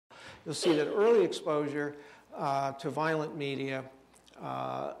you'll see that early exposure to violent media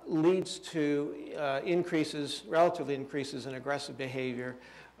leads to relative increases in aggressive behavior,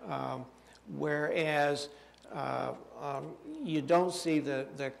 whereas you don't see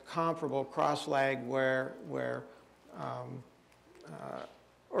the comparable cross-lag where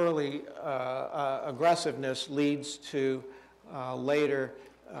early aggressiveness leads to later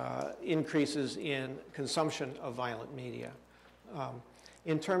increases in consumption of violent media.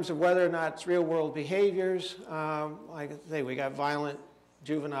 In terms of whether or not it's real-world behaviors, like I say, we got violent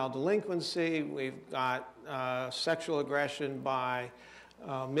juvenile delinquency, we've got sexual aggression by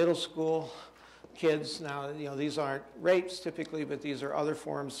middle school kids. Now, these aren't rapes typically, but these are other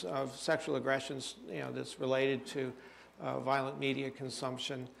forms of sexual aggressions, that's related to violent media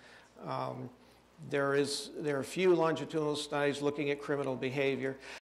consumption. There are few longitudinal studies looking at criminal behavior.